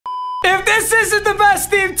If this isn't the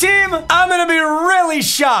best theme team, I'm gonna be really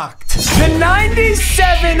shocked. The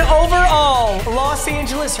 97 overall Los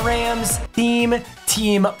Angeles Rams theme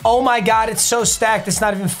team. Oh my God, it's so stacked. It's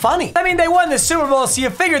not even funny. I mean, they won the Super Bowl, so you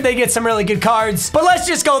figured they get some really good cards. But let's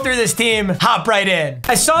just go through this team. Hop right in.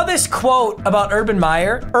 I saw this quote about Urban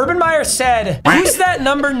Meyer. Urban Meyer said, "Who's that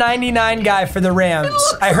number 99 guy for the Rams?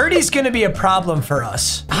 I heard he's gonna be a problem for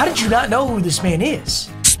us." How did you not know who this man is?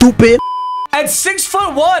 Stupid. At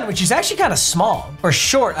 6'1", which is actually kind of small, or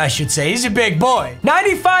short, I should say. He's a big boy.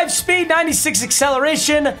 95 speed, 96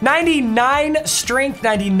 acceleration, 99 strength,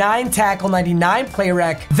 99 tackle, 99 play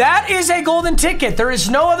rec. That is a golden ticket. There is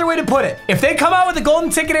no other way to put it. If they come out with a golden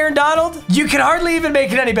ticket Aaron Donald, you can hardly even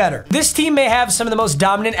make it any better. This team may have some of the most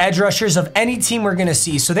dominant edge rushers of any team we're going to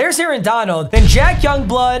see. So there's Aaron Donald. Then Jack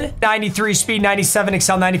Youngblood, 93 speed, 97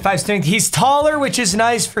 excel, 95 strength. He's taller, which is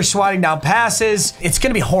nice for swatting down passes. It's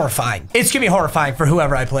going to be horrifying. It's going to be horrifying for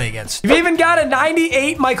whoever I play against. You've even got a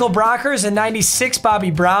 98 Michael Brockers and 96 Bobby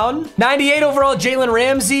Brown, 98 overall Jalen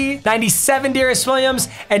Ramsey, 97 Darius Williams,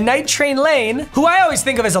 and Night Train Lane, who I always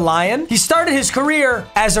think of as a Lion. He started his career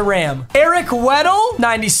as a Ram. Eric Weddle,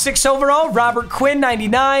 96 overall, Robert Quinn,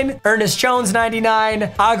 99, Ernest Jones,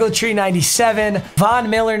 99, Ogletree, 97, Von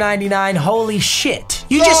Miller, 99. Holy shit.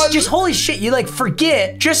 You just holy shit. You like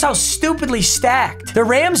forget just how stupidly stacked the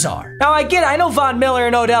Rams are. Now I know Von Miller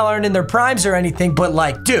and Odell aren't in their primes or anything, but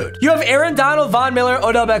like, dude, you have Aaron Donald, Von Miller,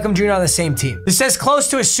 Odell Beckham Jr. on the same team. This is as close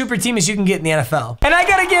to a super team as you can get in the NFL. And I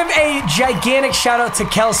gotta give a gigantic shout out to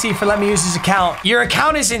Kelsey for letting me use his account. Your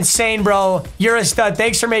account is insane, bro. You're a stud.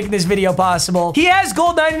 Thanks for making this video possible. He has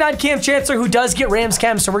gold 99 Cam Chancellor who does get Rams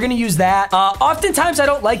Cam, so we're gonna use that. Oftentimes I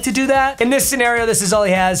don't like to do that. In this scenario, this is all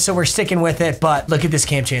he has, so we're sticking with it. But look at this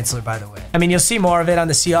Cam Chancellor, by the way. I mean, you'll see more of it on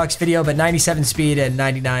the Seahawks video, but 97 speed and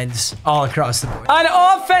 99s all across the board. On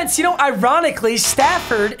offense, you know, ironically,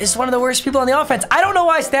 Stafford is one of the worst people on the offense. I don't know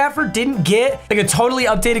why Stafford didn't get like a totally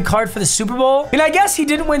updated card for the Super Bowl. I mean, I guess he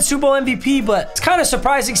didn't win Super Bowl MVP, but it's kind of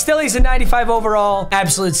surprising. Still, he's a 95 overall.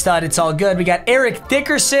 Absolute stud. It's all good. We got Eric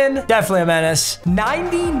Dickerson. Definitely a menace.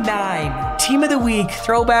 99. Team of the week.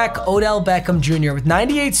 Throwback Odell Beckham Jr. with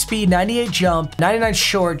 98 speed, 98 jump, 99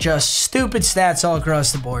 short. Just stupid stats all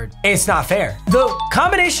across the board. It's not fair. The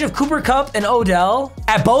combination of Cooper Kupp and Odell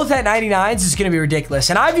at both at 99s is going to be ridiculous.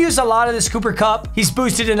 And I've used a lot of this Cooper Kupp. He's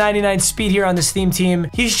boosted to 99 speed here on this theme team.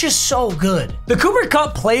 He's just so good. The Cooper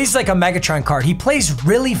Kupp plays like a Megatron card. He plays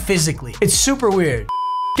really physically. It's super weird.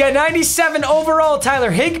 Got 97 overall Tyler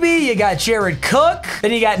Higbee. You got Jared Cook.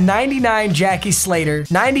 Then you got 99 Jackie Slater.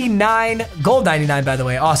 99, gold 99, by the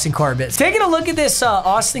way, Austin Corbett. Taking a look at this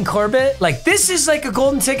Austin Corbett, like this is like a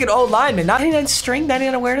golden ticket old lineman. 99 strength,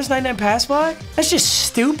 99 awareness, 99 pass block. That's just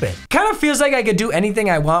stupid. Kind of feels like I could do anything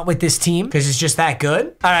I want with this team because it's just that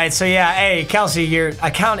good. All right, so yeah, hey, Kelsey, your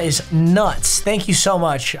account is nuts. Thank you so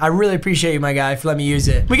much. I really appreciate you, my guy, for letting me use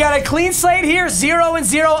it. We got a clean slate here,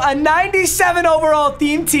 0-0, a 97 overall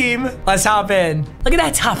theme team. Let's hop in. Look at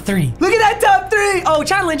that top three. Look at that top three. Oh,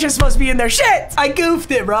 John Lynch is supposed to be in there. Shit. I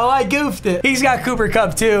goofed it, bro. I goofed it. He's got Cooper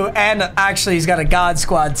Kupp too. And actually, he's got a God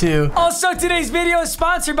Squad too. Also, today's video is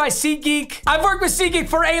sponsored by SeatGeek. I've worked with SeatGeek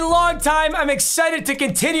for a long time. I'm excited to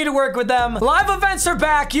continue to work with them. Live events are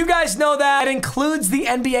back. You guys know that. It includes the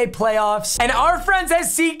NBA playoffs. And our friends at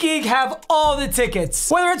SeatGeek have all the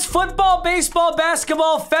tickets. Whether it's football, baseball,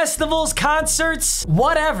 basketball, festivals, concerts,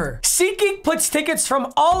 whatever. SeatGeek puts tickets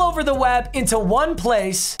from all over the web into one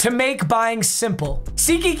place to make buying simple.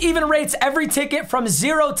 SeatGeek even rates every ticket from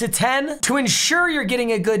 0 to 10 to ensure you're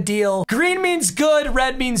getting a good deal. Green means good,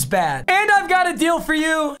 red means bad. And I've got a deal for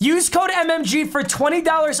you. Use code MMG for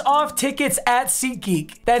 $20 off tickets at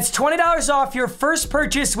SeatGeek. That's $20 off your first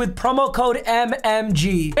purchase with promo code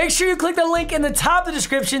MMG. Make sure you click the link in the top of the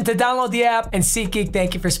description to download the app. And SeatGeek,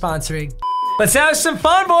 thank you for sponsoring. Let's have some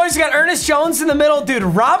fun, boys. We got Ernest Jones in the middle. Dude,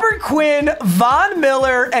 Robert Quinn, Von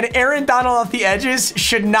Miller, and Aaron Donald off the edges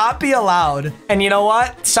should not be allowed. And you know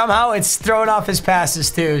what? Somehow it's throwing off his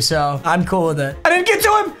passes too, so I'm cool with it. I didn't get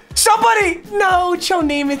to him! Somebody! No, Joe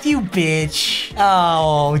Namath, you bitch.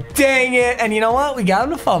 Oh, dang it. And you know what? We got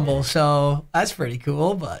him to fumble, so that's pretty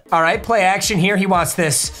cool, but... All right, play action here. He wants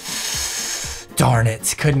this. Darn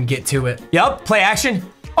it. Couldn't get to it. Yup, play action.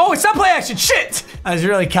 Oh, it's not play action. Shit. I was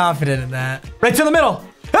really confident in that. Right to the middle.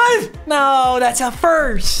 No, that's a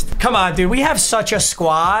first. Come on, dude. We have such a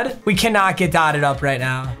squad. We cannot get dotted up right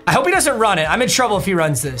now. I hope he doesn't run it. I'm in trouble if he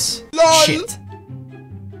runs this. Lol. Shit.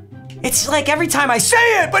 It's like every time I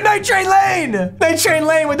say it, but Night Train Lane. Night Train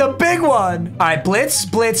Lane with a big one. All right, blitz,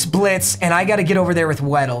 blitz, blitz. And I got to get over there with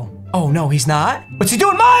Weddle. Oh, no, he's not. What's he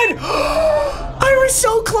doing? Mine. I was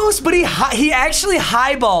so close, but he actually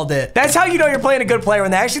highballed it. That's how you know you're playing a good player,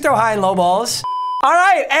 when they actually throw high and low balls. All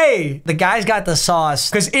right, hey, the guy's got the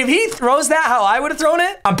sauce. Because if he throws that how I would have thrown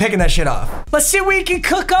it, I'm picking that shit off. Let's see what we can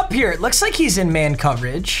cook up here. It looks like he's in man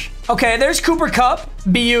coverage. Okay, there's Cooper Kupp.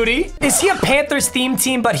 Beauty. Is he a Panthers theme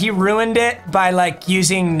team, but he ruined it by, like,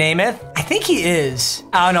 using Namath? I think he is.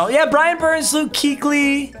 I don't know. Yeah, Brian Burns, Luke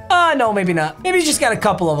Kuechly. No, maybe not. Maybe he's just got a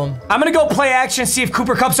couple of them. I'm gonna go play action, see if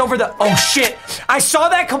Cooper Kupp's over the... Oh, shit. I saw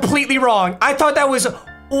that completely wrong. I thought that was...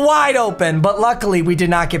 wide open, but luckily we did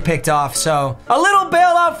not get picked off. So a little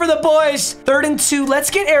bailout for the boys. 3rd and 2. Let's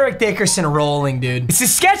get Eric Dickerson rolling, dude. It's a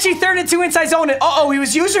sketchy 3rd and 2 inside zone. And he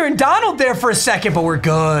was user and Donald there for a second, but we're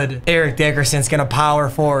good. Eric Dickerson's gonna power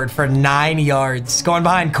forward for 9 yards, going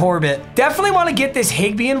behind Corbett. Definitely want to get this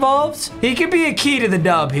Higbee involved. He could be a key to the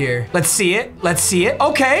dub here. Let's see it. Let's see it.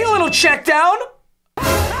 Okay, a little check down.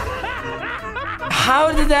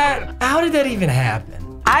 How did that even happen?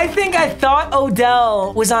 I think I thought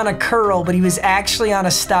Odell was on a curl, but he was actually on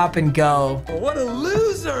a stop and go. What a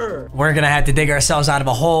loser. We're gonna have to dig ourselves out of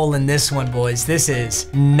a hole in this one, boys. This is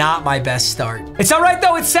not my best start. It's all right,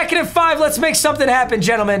 though. It's 2nd and 5. Let's make something happen,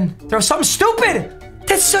 gentlemen. Throw something stupid.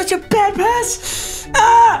 That's such a bad pass.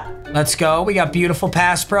 Let's go. We got beautiful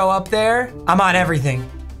pass pro up there. I'm on everything.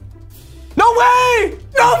 No way!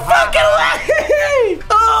 No fucking way!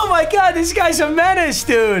 Oh my God, this guy's a menace,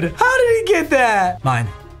 dude. How did he get that? Mine.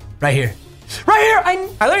 Right here. Right here!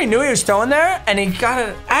 I literally knew he was throwing there, and he got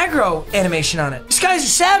an aggro animation on it. This guy's a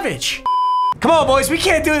savage. Come on, boys. We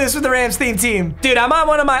can't do this with the Rams theme team. Dude, I'm on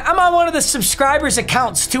one of the subscribers'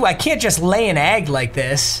 accounts, too. I can't just lay an egg like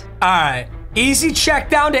this. All right. Easy check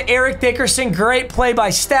down to Eric Dickerson. Great play by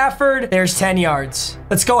Stafford. There's 10 yards.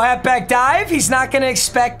 Let's go halfback dive. He's not going to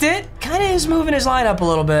expect it. Kind of is moving his line up a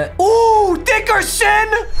little bit. Ooh, Dickerson.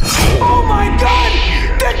 Oh, my God.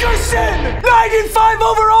 Dickerson. 95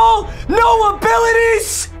 overall. No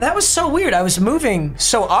abilities. That was so weird. I was moving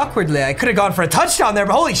so awkwardly. I could have gone for a touchdown there,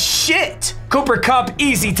 but holy shit. Cooper Kupp,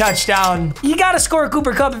 easy touchdown. You got to score a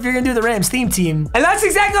Cooper Kupp if you're going to do the Rams theme team. And that's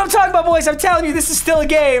exactly what I'm talking about, boys. I'm telling you, this is still a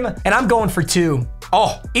game. And I'm going for 2.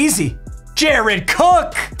 Oh, easy. Jared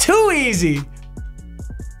Cook. Too easy.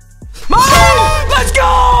 Mine! Let's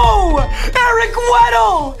go! Eric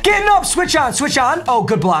Weddle! Getting up. Switch on. Switch on. Oh,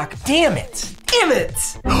 good block. Damn it. Damn it.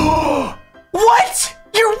 What?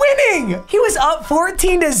 You're winning! He was up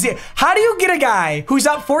 14-0. How do you get a guy who's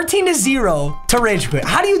up 14-0 to rage quit?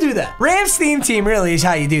 How do you do that? Rams theme team really is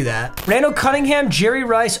how you do that. Randall Cunningham, Jerry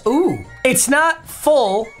Rice. Ooh. It's not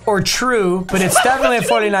full or true, but it's definitely a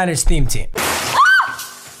 49ers theme team.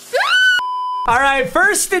 All right,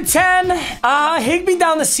 1st and 10. Higbee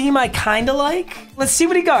down the seam I kind of like. Let's see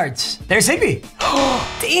what he guards. There's Higbee.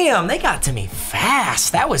 Damn, they got to me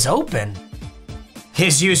fast. That was open.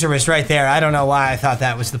 His user was right there. I don't know why I thought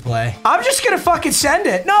that was the play. I'm just gonna fucking send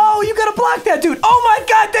it. No, you gotta block that dude. Oh my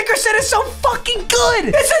God, Dickerson is so fucking good.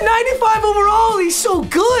 It's a 95 overall. He's so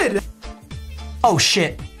good. Oh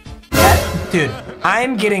shit. Dude,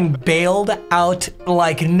 I'm getting bailed out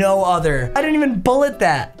like no other. I didn't even bullet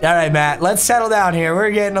that. All right, Matt, let's settle down here.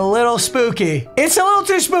 We're getting a little spooky. It's a little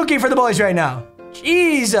too spooky for the boys right now.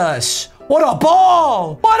 Jesus. What a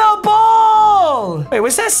ball! What a ball! Wait,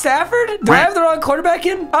 was that Stafford? Do I have the wrong quarterback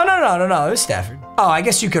in? Oh, no. It was Stafford. Oh, I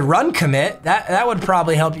guess you could run commit. That would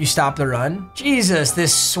probably help you stop the run. Jesus,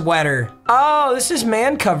 this sweater. Oh, this is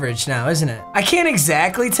man coverage now, isn't it? I can't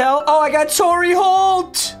exactly tell. Oh, I got Torrey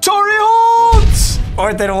Holt! Torrey Holt!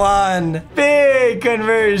 4th and 1. Big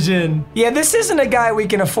conversion. Yeah, this isn't a guy we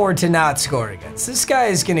can afford to not score against. This guy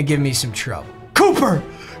is gonna give me some trouble. Cooper!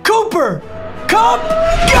 Cooper! Kupp!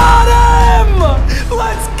 Got him!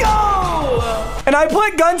 Let's go! And I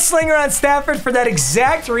put Gunslinger on Stafford for that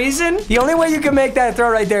exact reason. The only way you can make that throw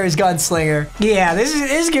right there is Gunslinger. Yeah, this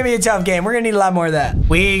is gonna be a tough game. We're gonna need a lot more of that.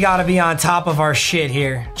 We gotta be on top of our shit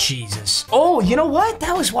here. Jesus. Oh, you know what?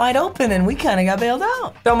 That was wide open and we kind of got bailed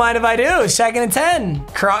out. Don't mind if I do. 2nd and 10.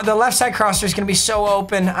 The left side crosser is gonna be so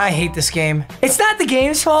open. I hate this game. It's not the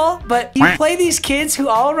game's fault, but you play these kids who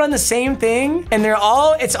all run the same thing and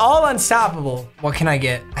it's all unstoppable. What can I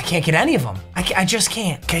get? I can't get any of them. I just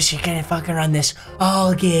can't. Because you're gonna fucking run this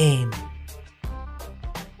all game.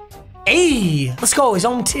 Hey, let's go. His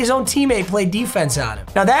own teammate played defense on him.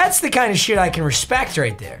 Now that's the kind of shit I can respect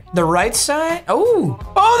right there. The right side. Oh,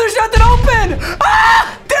 there's nothing open.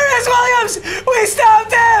 Ah, Darius Williams. We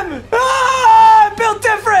stopped him. Ah, built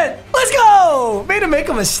different. Let's go. Made him make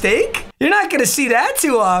a mistake. You're not gonna see that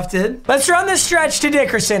too often. Let's run this stretch to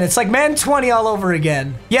Dickerson. It's like man 20 all over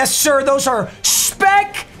again. Yes, sir. Those are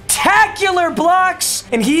spectacular spectacular blocks.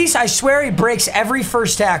 And I swear he breaks every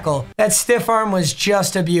first tackle. That stiff arm was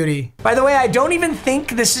just a beauty. By the way, I don't even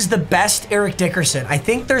think this is the best Eric Dickerson. I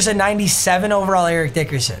think there's a 97 overall Eric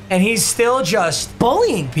Dickerson. And he's still just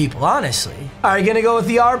bullying people, honestly. All right, gonna go with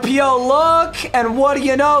the RPO look. And what do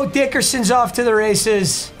you know? Dickerson's off to the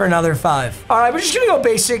races for another 5. All right, we're just gonna go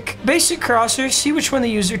basic crossers. See which one the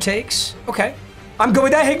user takes. Okay. I'm good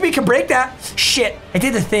with that. Higbee can break that. Shit. I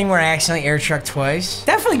did the thing where I accidentally air trucked twice.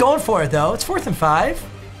 Definitely going for it, though. It's 4th and 5.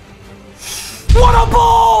 What a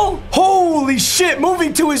ball! Holy shit.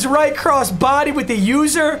 Moving to his right cross body with the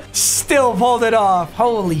user. Still pulled it off.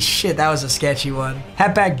 Holy shit. That was a sketchy one.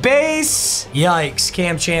 Halfback base. Yikes.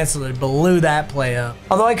 Cam Chancellor blew that play up.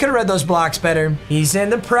 Although I could have read those blocks better. He's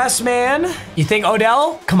in the press, man. You think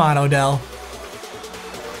Odell? Come on, Odell.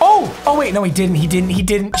 Oh, wait, no, he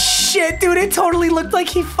didn't. Shit, dude, it totally looked like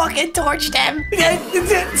he fucking torched him.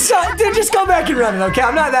 Dude, just go back and run it, okay?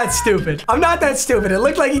 I'm not that stupid. It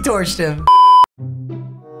looked like he torched him.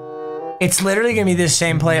 It's literally gonna be this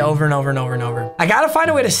same play over and over and over and over. I gotta find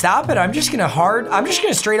a way to stop it. I'm just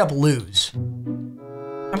gonna straight up lose.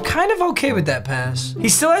 I'm kind of okay with that pass. He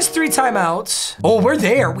still has 3 timeouts. Oh, we're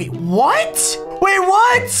there. Wait, what?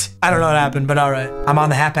 I don't know what happened, but all right. I'm on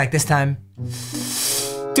the halfback this time.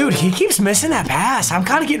 Dude, he keeps missing that pass. I'm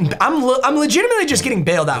legitimately just getting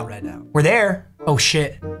bailed out right now. We're there. Oh,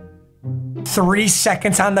 shit. 3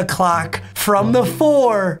 seconds on the clock from the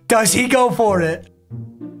 4. Does he go for it?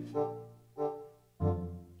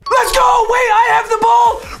 Let's go! Wait, I have the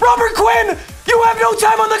ball! Robert Quinn, you have no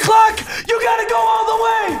time on the clock! You gotta go all the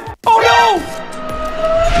way! Oh, no!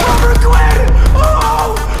 Robert Quinn!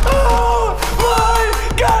 Oh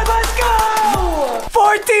my God, let's go!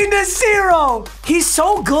 14-0! He's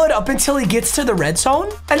so good up until he gets to the red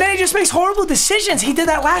zone, and then he just makes horrible decisions. He did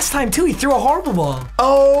that last time, too. He threw a horrible ball.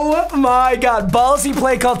 Oh, my God. Ballsy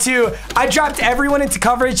play call, too. I dropped everyone into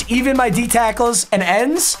coverage, even my D tackles and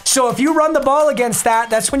ends. So if you run the ball against that,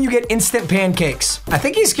 that's when you get instant pancakes. I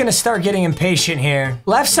think he's going to start getting impatient here.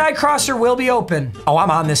 Left side crosser will be open. Oh,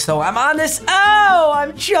 I'm on this, though. I'm on this. Oh,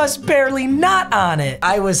 I'm just barely not on it.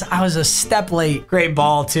 I was a step late. Great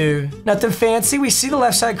ball, too. Nothing fancy. We see the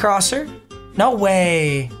left side crosser. No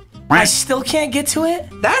way. I still can't get to it?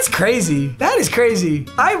 That's crazy. That is crazy.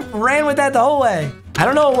 I ran with that the whole way. I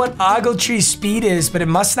don't know what Ogletree's speed is, but it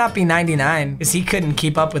must not be 99 because he couldn't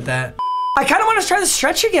keep up with that. I kind of want to try the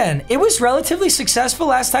stretch again. It was relatively successful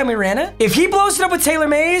last time we ran it. If he blows it up with Taylor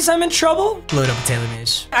Mays, I'm in trouble. Blow it up with Taylor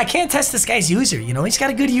Mays. I can't test this guy's user, you know? He's got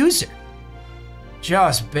a good user.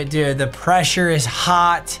 But dude, the pressure is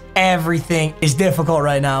hot. Everything is difficult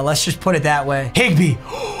right now. Let's just put it that way. Higbee,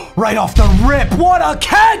 right off the rip. What a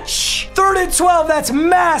catch! 3rd and 12, that's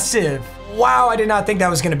massive. Wow, I did not think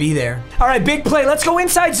that was gonna be there. All right, big play. Let's go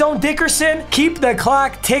inside zone Dickerson. Keep the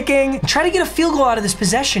clock ticking. Try to get a field goal out of this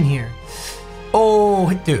possession here.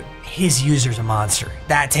 Oh, dude. His user's a monster.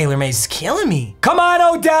 That Taylor Mays is killing me. Come on,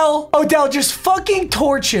 Odell. Odell, just fucking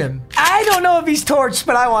torch him. I don't know if he's torched,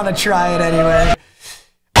 but I want to try it anyway.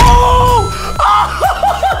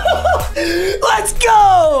 Let's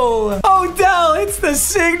go! Odell, it's the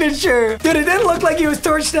signature. Dude, it didn't look like he was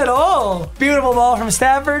torched at all. Beautiful ball from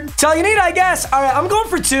Stafford. That's all you need, I guess. All right, I'm going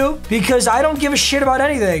for 2 because I don't give a shit about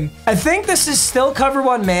anything. I think this is still cover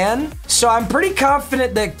 1 man, so I'm pretty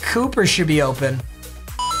confident that Cooper should be open.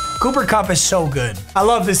 Cooper Kupp is so good. I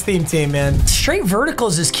love this theme team, man. Straight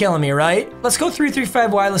verticals is killing me, right? Let's go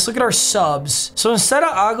 3-3-5 wide. Let's look at our subs. So instead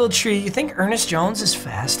of Ogletree, you think Ernest Jones is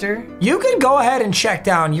faster? You can go ahead and check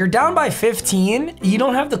down. You're down by 15. You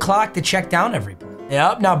don't have the clock to check down everybody.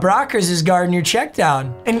 Yep, now Brockers is guarding your check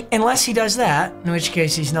down. And unless he does that, in which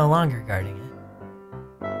case he's no longer guarding it.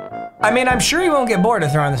 I mean, I'm sure he won't get bored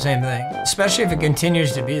of throwing the same thing, especially if it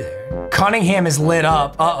continues to be there. Cunningham is lit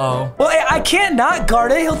up. Uh-oh. Well, I can't not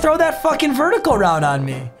guard it. He'll throw that fucking vertical route on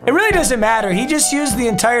me. It really doesn't matter. He just used the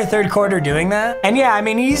entire 3rd quarter doing that. And yeah, I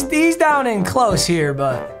mean, he's down in close here,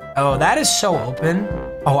 but... Oh, that is so open.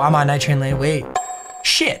 Oh, I'm on night train lane. Wait.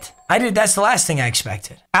 Shit. That's the last thing I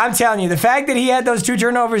expected. I'm telling you, the fact that he had those 2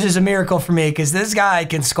 turnovers is a miracle for me because this guy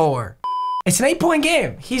can score. It's an 8-point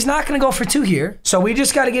game. He's not going to go for 2 here. So we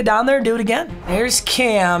just got to get down there and do it again. There's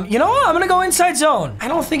Cam. You know what? I'm going to go inside zone. I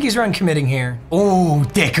don't think he's run committing here. Oh,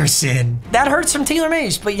 Dickerson. That hurts from Taylor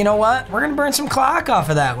Mays, but you know what? We're going to burn some clock off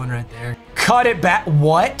of that one right there. Cut it back.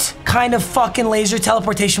 What kind of fucking laser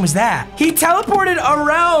teleportation was that? He teleported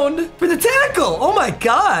around for the tackle. Oh my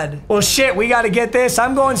God. Well, shit, we got to get this.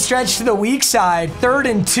 I'm going stretch to the weak side. 3rd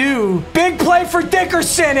and 2. Big play for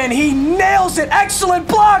Dickerson, and he nails it. Excellent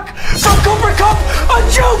block from Cooper Kupp. A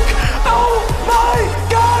juke. Oh my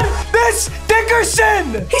God. This Dickerson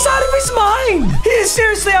Dickerson! He's out of his mind. He is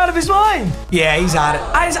seriously out of his mind. Yeah, he's on it.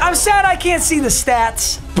 I'm sad I can't see the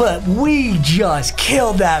stats, but we just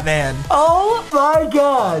killed that man. Oh my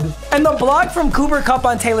God. And the block from Cooper Kupp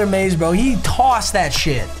on Taylor Mays, bro, he tossed that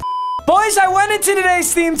shit. Boys, I went into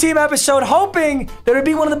today's Theme Team episode hoping that it would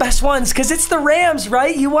be one of the best ones because it's the Rams,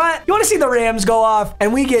 right? You want to see the Rams go off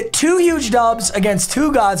and we get 2 huge dubs against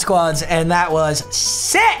 2 God Squads, and that was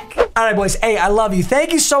sick. All right, boys. Hey, I love you.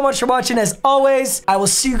 Thank you so much for watching. As always, I will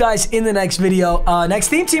see you guys in the next video. Next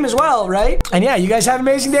Theme Team as well, right? And yeah, you guys have an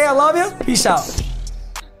amazing day. I love you. Peace out.